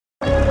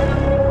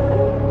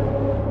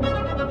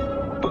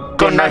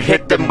Gonna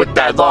hit them with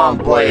that long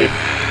blade.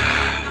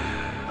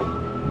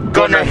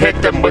 Gonna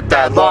hit them with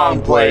that long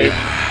blade.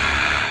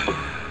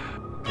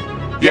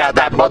 Yeah,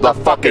 that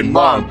motherfucking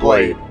long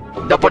blade.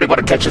 Nobody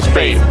wanna catch his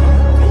fate.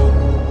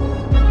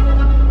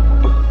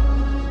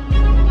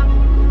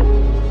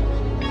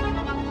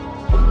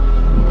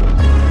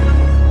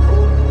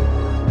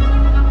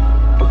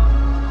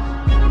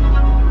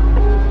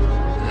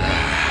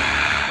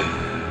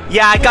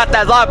 Yeah, I got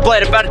that long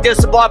blade. I'm about to do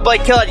some long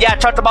blade killing. Yeah,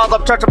 charge them all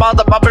up,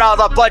 bumping all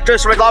the blood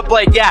juice from long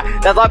blade. Yeah,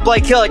 that long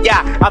blade killing.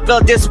 Yeah, I'm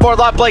feeling this more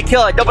long blade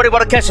killing. Nobody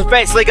wanna catch his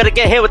face, so they gonna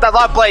get hit with that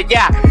long blade.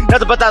 Yeah,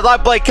 nothing but that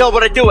long blade kill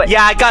when I do it.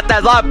 Yeah, I got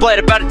that long blade.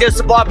 I'm about to do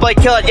some long blade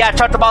killing. Yeah,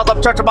 charge them all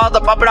up,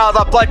 bumping all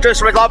the blood juice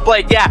from long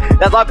blade. Yeah,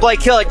 that long blade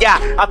killing. Yeah,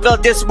 I'm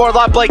feeling this more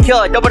long blade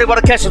killing. Nobody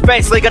wanna catch his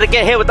face, so they gonna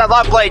get hit with that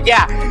long blade.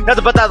 Yeah,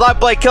 nothing but that long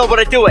blade kill when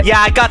I do it.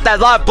 Yeah, I got that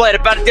long blade. I'm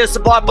about to do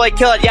some long blade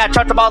killing. Yeah,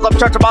 charge them all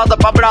up,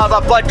 bumping all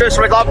the blood juice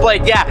from long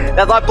blade. Yeah,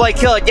 that long blade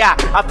killing. Yeah,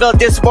 I feel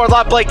this more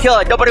long blade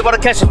killing. Nobody wanna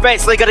catch his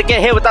face, so they gonna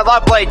get hit with that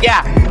long blade.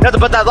 Yeah, nothing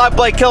but that long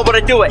blade kill when I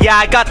do it. Yeah,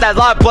 I got that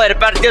long blade. I'm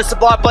about to do some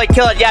long blade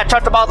killing. Yeah,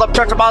 charge them all up,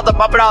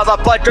 bumping all the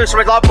blood juice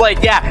from long blade.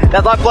 Yeah,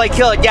 that long blade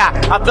killing. Yeah,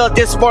 I feel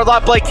this more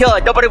long blade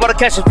killing. Nobody wanna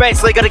catch his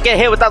face, so they gonna get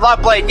hit with that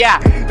long blade. Yeah,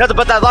 nothing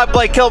but that long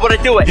blade kill when I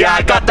do it. Yeah,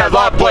 I got that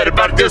long blade. I'm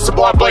about to do some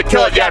long blade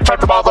killing. Yeah,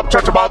 charge them all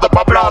up,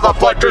 bumping all the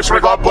blood juice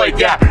from long blade.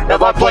 Yeah, that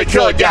long blade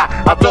killing.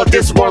 Yeah, I feel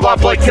this more long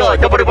blade killing.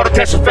 Nobody wanna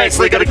catch his face,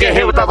 so they gonna get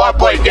hit with that long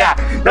blade. Yeah,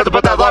 nothing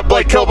but that long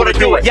blade kill when I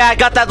do it. Yeah, I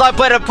got that long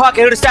blade in the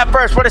pocket. Who to stab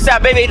first? Where to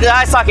stab? Maybe into the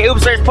eye socket.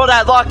 Oops, there's pull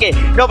that locket.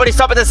 Nobody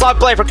stopping this long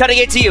blade from cutting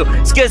into you.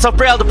 Skin so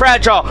frail and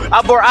fragile.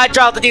 I'm more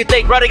agile than you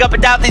think. Running up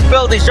and down these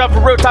buildings, jump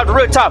from rooftop to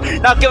rooftop.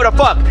 Not giving a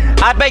fuck.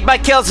 I make my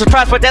kills to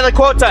surpass my daily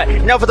quota. You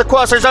know, for the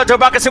quotes, there's no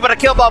democracy when I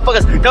kill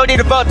motherfuckers. No need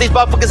to vote. These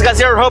motherfuckers got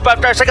zero hope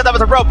after I shaking them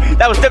with a rope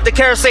that was dipped in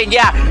kerosene.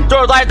 Yeah,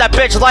 door light that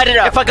bitch, light it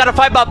up. If I gotta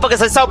fight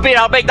motherfuckers, and so be it.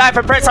 I'll make knife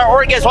and prince our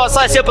organs while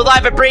slice you up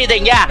alive and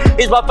breathing. Yeah,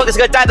 these motherfuckers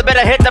gonna die the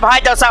minute I hit them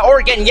high dose that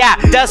organ. Yeah,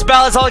 death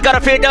spell is all I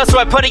gotta feed dose, so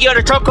I'm putting you in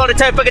a chokehold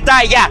until you fucking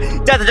die. Yeah,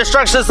 death and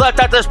destruction is left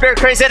after the spirit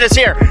crazy is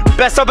here.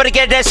 Best somebody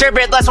get this here,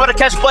 but unless I wanna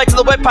catch a blade to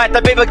the windpipe,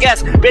 that people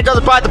guess. Bitch on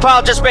the bride, the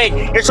pile just made.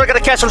 You're still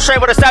gonna catch them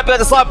straight when I stab you with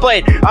this long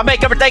blade. I'll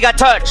make everything I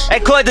touch,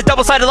 including the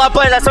double-sided long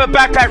blade that's in my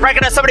backpack,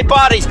 ranking at so many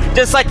bodies,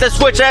 just like the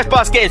Switch and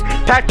Xbox games.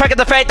 Packing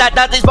the faith that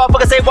none of these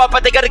motherfuckers ain't one,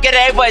 but they gonna get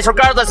it anyways,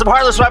 regardless. I'm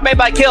heartless when I made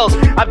my kills.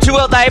 I'm too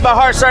ill to hate my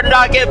heart, started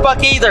not getting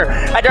fuck either.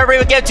 I never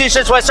even give two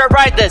shits when I start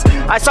writing this.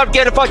 I stopped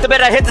giving a fuck the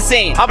minute I hit the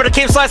scene. I'm gonna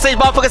keep slicing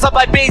these motherfuckers up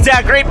like beans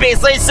and green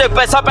beans, lean soup,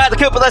 but hop out of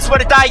the coop and let's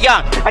want to die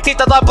young. I keep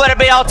the long blade at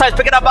me all times,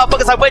 picking up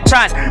motherfuckers like wind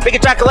chimes,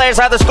 making jack-o'-lanterns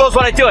out of the schools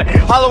when I do it.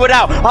 Hollow it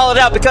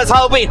out because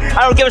Halloween.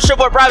 I don't give a shit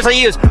what rhymes I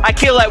use. I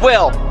kill at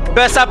will.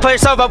 Best not put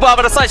yourself up well, I'm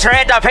gonna slice your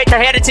hand off, hate to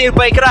hand it to you,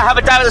 but you cannot have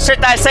a dime of the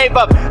shit that I save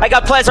up. I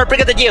got plans that are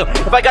bigger than you.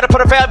 If I gotta put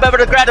a family member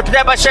to the ground to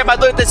protect my shit, my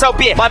loot, then so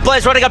be it. My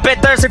blade's running a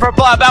bit thirsty for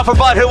blood, I'm out for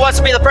blood. Who wants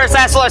to be the first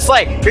asshole I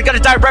slay? You're gonna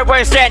die right where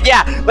you stand,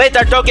 yeah. Lay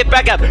there, don't get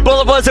back up.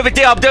 Bullet wounds of a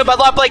deal, I'm doing my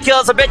long blade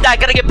kills at midnight.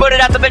 Gonna get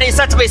booted out the minute you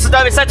sent to me, so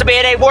don't be sent to me,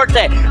 it ain't worth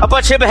it. A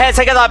bunch of human heads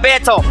hanging on a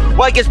mantle.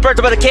 One gets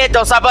burnt with a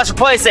candle, so I must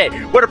replace it.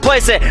 Where to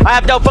place it? I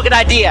have no fucking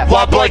idea.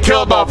 Long blade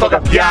kill,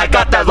 motherfucker. Yeah, I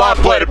got that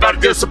long blade. About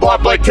to do some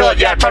long blade killing,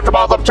 yeah. Charge them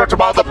all up,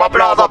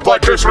 bumping all the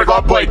blood.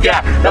 Long blade,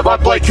 yeah, that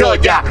long blade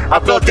killing, yeah. I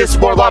feel this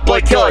more long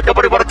blade killing.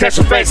 Nobody wanna catch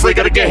his face, so they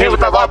gonna get hit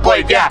with that long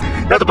blade, yeah.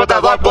 Nothing but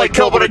that long blade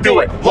kill when I do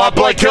it. Long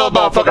blade kill,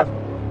 motherfucker.